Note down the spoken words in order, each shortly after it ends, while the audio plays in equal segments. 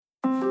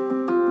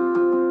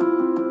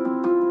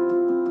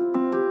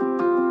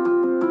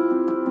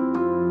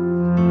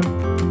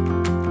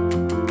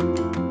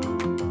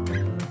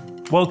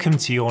Welcome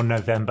to your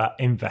November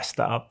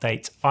Investor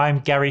Update. I'm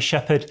Gary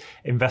Shepherd,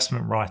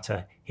 investment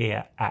writer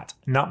here at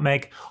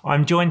Nutmeg.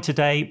 I'm joined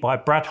today by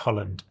Brad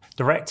Holland,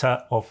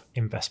 Director of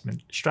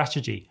Investment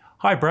Strategy.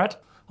 Hi, Brad.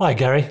 Hi,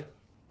 Gary.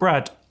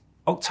 Brad,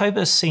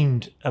 October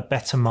seemed a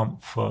better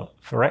month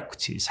for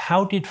equities.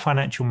 How did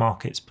financial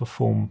markets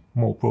perform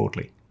more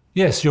broadly?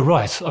 Yes, you're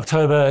right.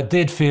 October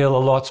did feel a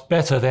lot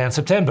better than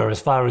September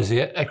as far as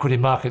the equity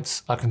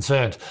markets are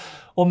concerned.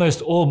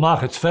 Almost all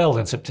markets fell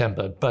in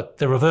September, but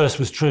the reverse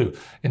was true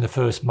in the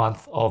first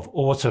month of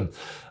autumn.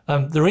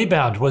 The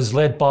rebound was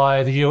led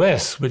by the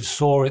US, which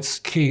saw its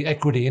key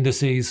equity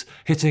indices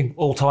hitting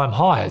all-time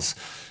highs.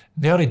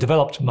 The only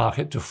developed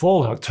market to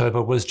fall in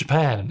October was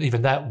Japan, and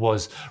even that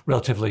was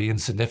relatively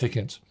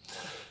insignificant.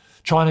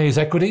 Chinese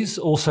equities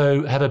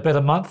also had a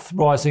better month,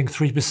 rising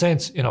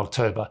 3% in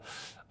October,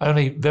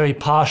 only very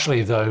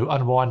partially, though,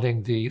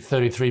 unwinding the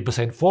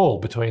 33% fall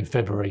between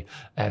February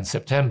and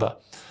September.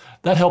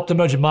 That helped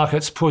emerging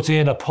markets put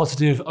in a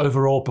positive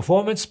overall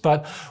performance,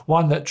 but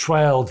one that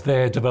trailed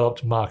their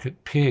developed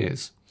market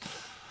peers.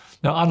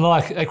 Now,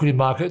 unlike equity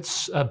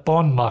markets,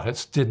 bond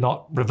markets did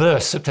not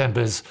reverse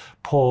September's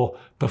poor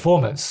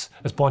performance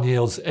as bond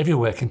yields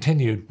everywhere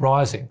continued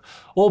rising,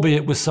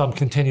 albeit with some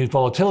continued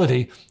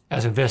volatility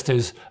as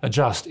investors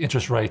adjust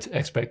interest rate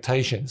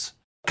expectations.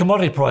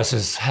 Commodity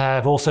prices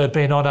have also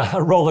been on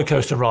a roller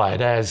coaster ride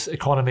as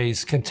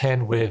economies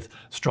contend with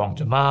strong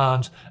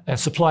demand and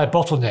supply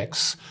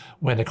bottlenecks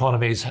when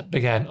economies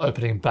began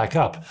opening back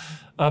up.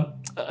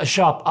 A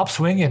sharp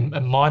upswing in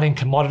mining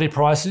commodity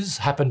prices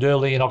happened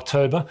early in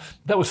October.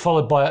 That was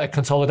followed by a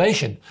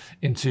consolidation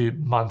into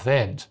month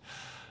end.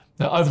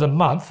 Now, over the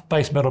month,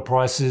 base metal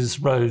prices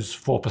rose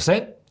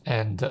 4%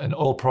 and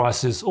oil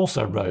prices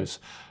also rose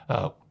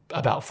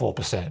about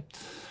 4%.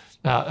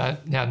 Now,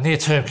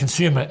 near-term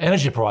consumer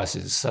energy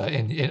prices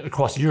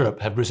across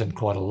Europe have risen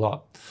quite a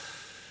lot.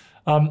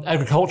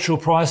 Agricultural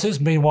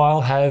prices,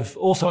 meanwhile, have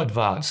also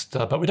advanced,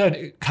 but we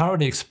don't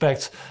currently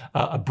expect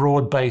a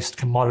broad-based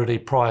commodity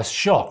price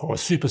shock or a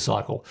super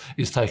cycle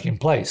is taking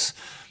place.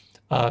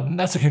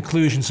 That's a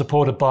conclusion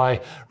supported by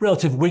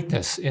relative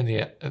weakness in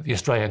the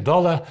Australian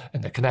dollar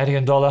and the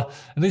Canadian dollar,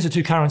 and these are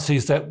two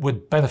currencies that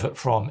would benefit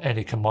from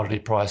any commodity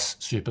price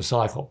super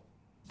cycle.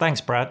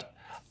 Thanks, Brad.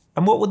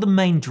 And what were the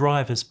main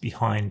drivers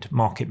behind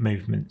market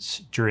movements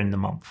during the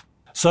month?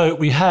 So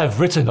we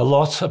have written a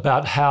lot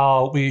about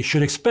how we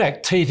should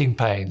expect teething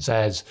pains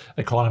as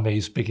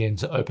economies begin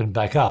to open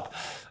back up.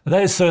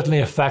 That is certainly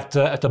a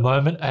factor at the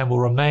moment and will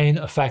remain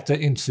a factor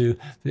into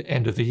the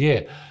end of the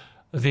year.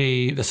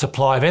 The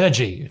supply of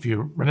energy, if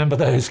you remember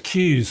those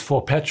queues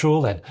for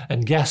petrol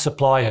and gas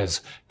suppliers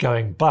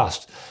going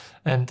bust.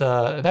 And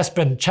that's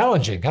been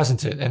challenging,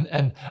 hasn't it?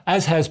 And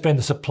as has been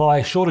the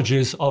supply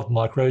shortages of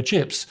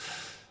microchips.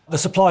 The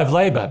supply of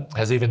labour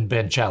has even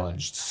been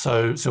challenged,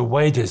 so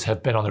wages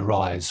have been on the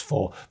rise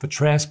for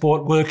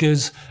transport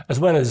workers as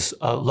well as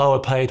lower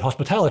paid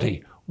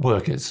hospitality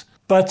workers.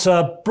 But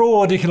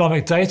broad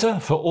economic data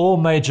for all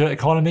major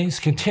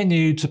economies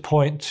continued to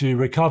point to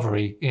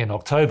recovery in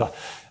October.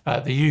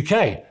 The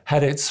UK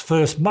had its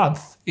first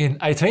month in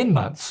 18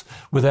 months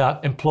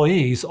without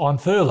employees on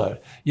furlough,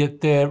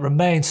 yet there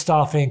remain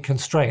staffing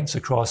constraints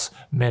across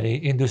many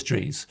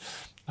industries.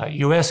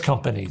 US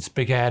companies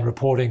began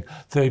reporting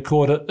third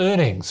quarter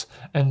earnings,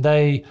 and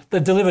they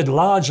delivered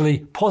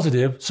largely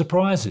positive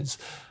surprises,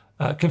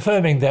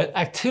 confirming that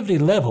activity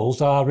levels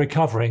are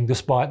recovering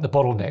despite the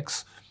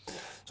bottlenecks.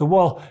 So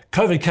while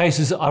COVID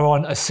cases are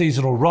on a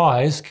seasonal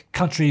rise,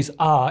 countries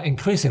are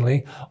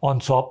increasingly on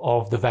top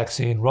of the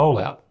vaccine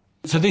rollout.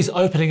 So these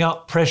opening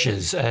up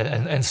pressures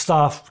and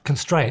staff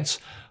constraints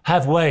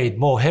have weighed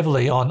more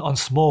heavily on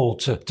small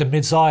to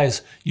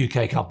mid-size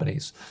UK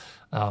companies.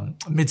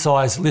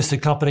 Mid-size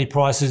listed company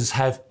prices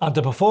have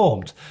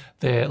underperformed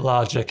their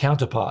larger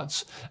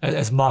counterparts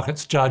as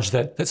markets judge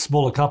that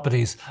smaller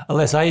companies are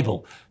less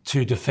able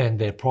to defend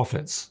their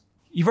profits.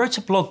 You wrote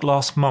a blog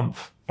last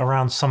month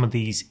around some of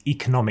these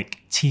economic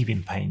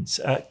teething pains.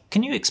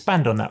 Can you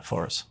expand on that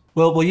for us?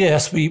 Well,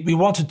 yes, we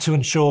wanted to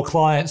ensure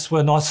clients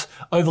were not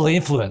overly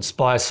influenced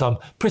by some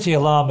pretty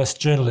alarmist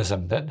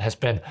journalism that has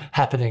been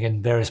happening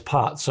in various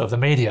parts of the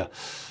media.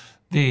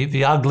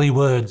 The ugly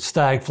word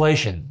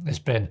stagflation has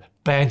been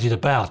bandied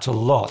about a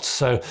lot.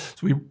 So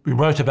we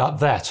wrote about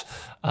that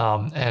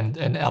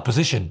and our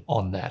position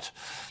on that.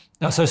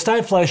 Now, so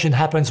stagflation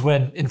happens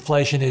when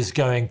inflation is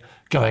going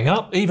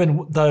up,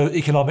 even though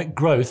economic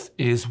growth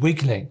is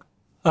weakening.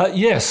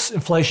 Yes,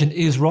 inflation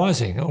is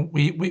rising.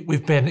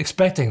 We've been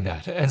expecting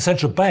that. And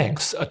central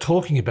banks are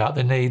talking about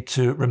the need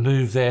to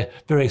remove their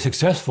very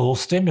successful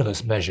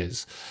stimulus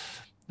measures.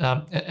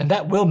 And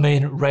that will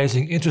mean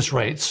raising interest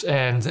rates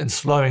and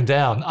slowing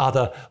down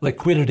other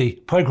liquidity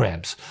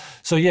programs.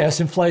 So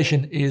yes,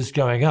 inflation is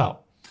going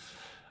up.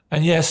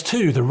 And yes,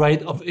 too, the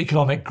rate of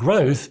economic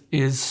growth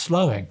is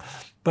slowing.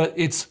 But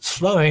it's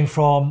slowing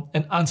from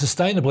an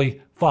unsustainably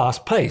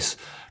fast pace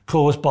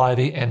caused by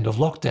the end of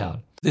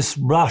lockdown. This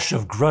rush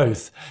of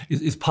growth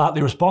is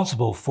partly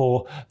responsible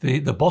for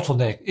the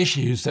bottleneck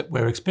issues that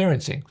we're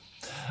experiencing.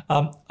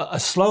 A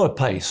slower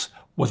pace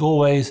was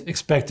always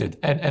expected,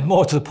 and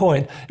more to the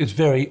point, it's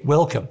very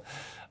welcome.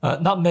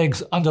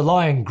 Nutmeg's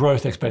underlying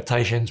growth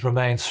expectations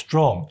remain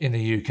strong in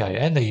the UK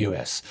and the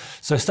US,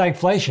 so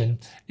stagflation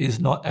is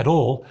not at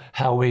all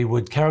how we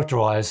would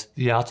characterise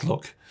the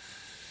outlook.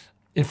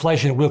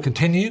 Inflation will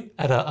continue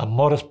at a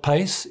modest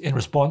pace in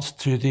response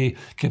to the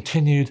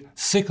continued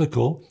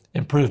cyclical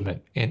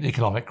improvement in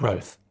economic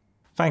growth.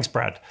 Thanks,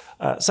 Brad.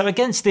 So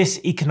against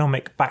this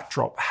economic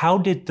backdrop, how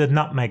did the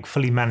Nutmeg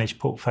fully managed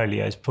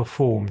portfolios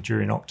perform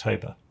during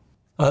October?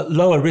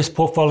 Lower risk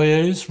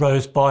portfolios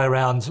rose by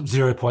around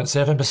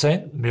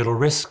 0.7%. Middle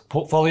risk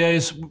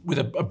portfolios with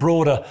a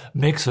broader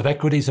mix of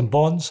equities and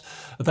bonds,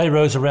 they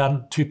rose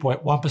around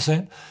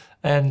 2.1%.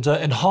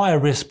 And higher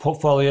risk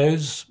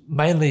portfolios,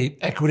 mainly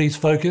equities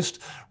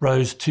focused,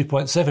 rose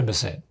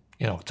 2.7%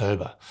 in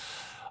October.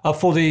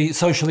 For the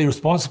socially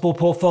responsible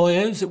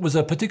portfolios, it was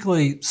a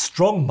particularly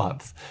strong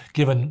month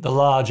given the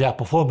large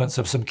outperformance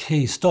of some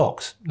key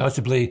stocks,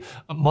 notably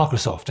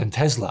Microsoft and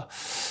Tesla.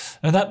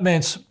 And that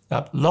meant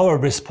lower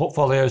risk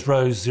portfolios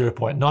rose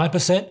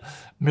 0.9%,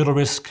 middle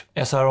risk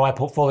SRI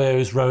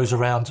portfolios rose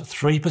around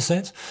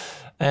 3%,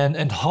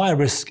 and higher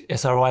risk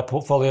SRI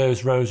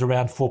portfolios rose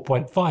around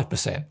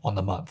 4.5% on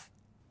the month.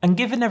 And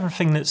given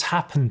everything that's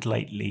happened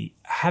lately,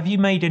 have you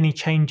made any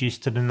changes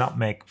to the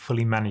Nutmeg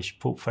fully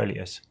managed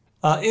portfolios?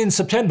 In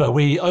September,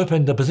 we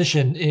opened a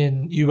position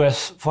in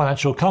US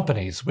financial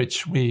companies,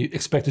 which we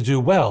expect to do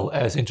well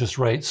as interest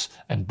rates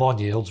and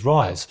bond yields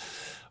rise.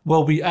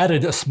 Well, we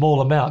added a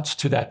small amount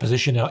to that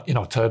position in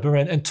October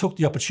and took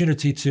the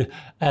opportunity to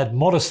add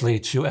modestly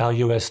to our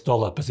US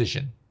dollar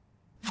position.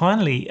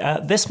 Finally,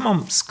 this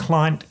month's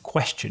client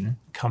question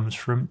comes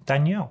from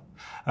Danielle.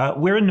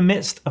 We're in the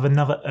midst of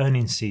another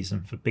earnings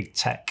season for big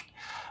tech.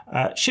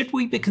 Should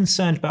we be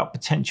concerned about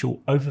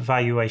potential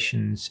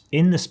overvaluations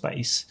in the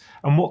space,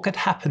 and what could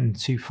happen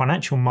to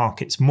financial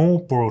markets more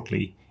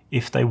broadly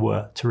if they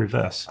were to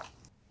reverse?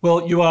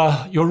 Well,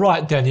 you're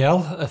right,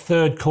 Danielle.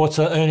 Third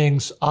quarter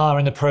earnings are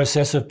in the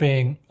process of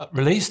being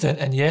released,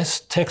 and yes,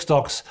 tech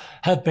stocks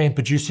have been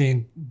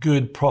producing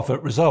good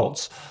profit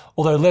results,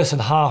 although less than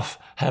half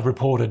have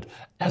reported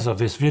as of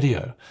this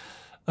video.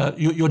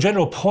 Your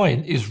general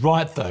point is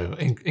right, though,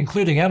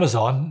 including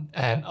Amazon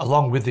and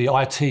along with the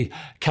IT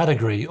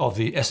category of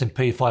the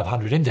S&P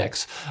 500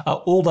 index,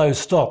 all those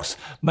stocks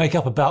make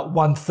up about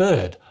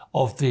 1/3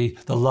 of the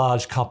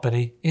large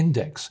company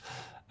index.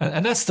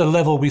 And that's the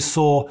level we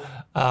saw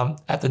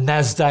at the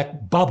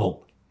NASDAQ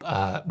bubble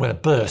when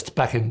it burst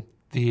back in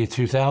the year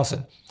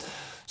 2000.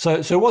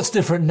 So what's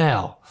different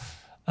now?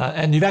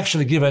 And you've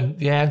actually given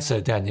the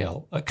answer,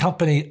 Danielle.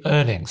 Company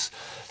earnings.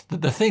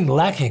 The thing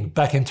lacking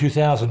back in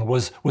 2000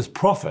 was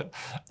profit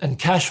and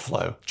cash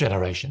flow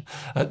generation.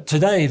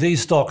 Today,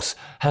 these stocks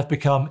have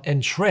become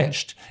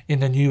entrenched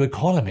in the new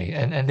economy,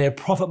 and their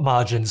profit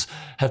margins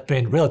have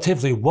been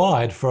relatively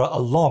wide for a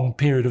long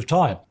period of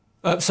time.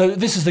 So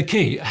this is the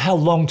key. How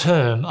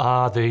long-term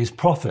are these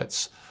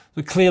profits?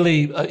 But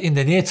clearly, in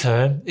the near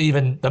term,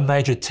 even the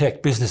major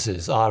tech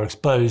businesses are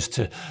exposed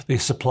to the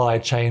supply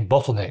chain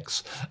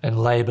bottlenecks and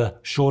labour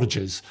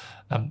shortages,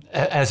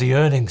 as the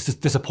earnings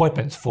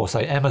disappointments for,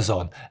 say,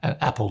 Amazon and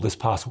Apple this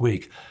past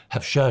week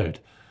have showed.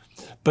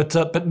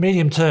 But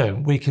medium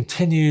term, we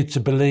continue to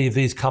believe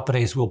these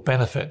companies will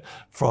benefit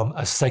from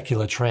a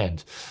secular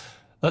trend.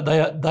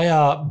 They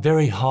are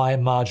very high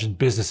margin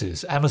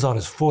businesses. Amazon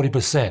is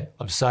 40%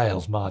 of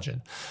sales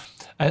margin.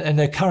 And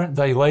their current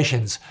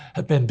valuations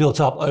have been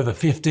built up over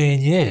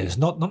 15 years,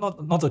 not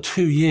the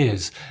 2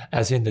 years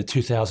as in the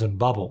 2000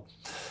 bubble.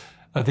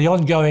 The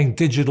ongoing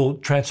digital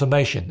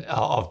transformation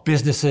of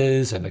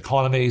businesses and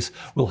economies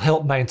will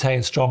help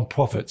maintain strong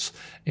profits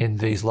in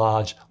these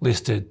large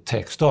listed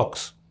tech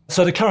stocks.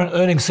 So the current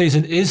earnings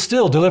season is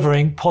still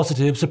delivering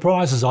positive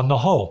surprises on the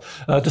whole,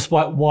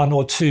 despite one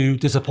or two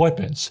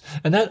disappointments.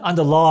 And that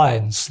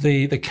underlines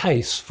the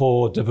case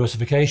for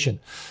diversification.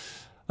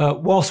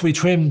 Whilst we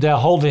trimmed our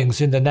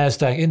holdings in the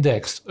NASDAQ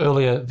index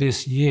earlier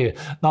this year,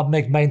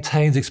 Nutmeg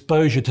maintains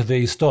exposure to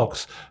these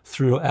stocks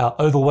through our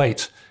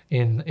overweight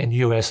in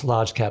US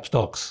large cap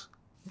stocks.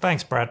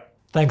 Thanks, Brad.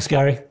 Thanks,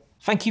 Gary.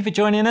 Thank you for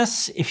joining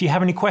us. If you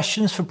have any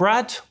questions for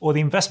Brad or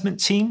the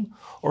investment team,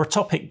 or a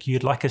topic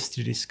you'd like us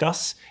to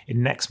discuss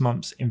in next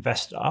month's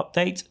investor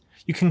update,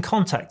 you can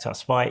contact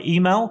us via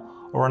email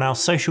or on our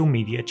social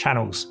media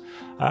channels.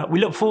 We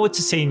look forward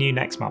to seeing you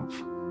next month.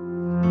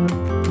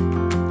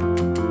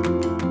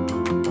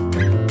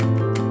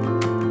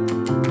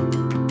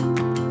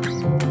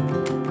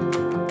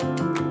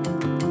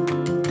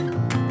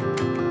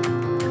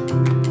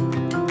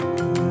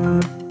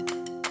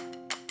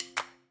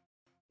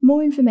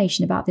 More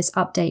information about this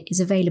update is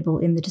available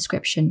in the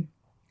description.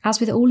 As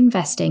with all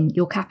investing,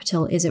 your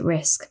capital is at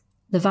risk.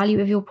 The value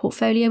of your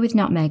portfolio with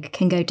Nutmeg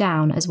can go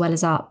down as well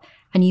as up,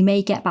 and you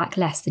may get back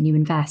less than you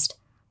invest.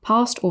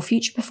 Past or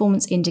future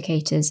performance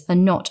indicators are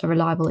not a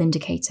reliable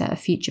indicator of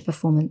future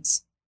performance.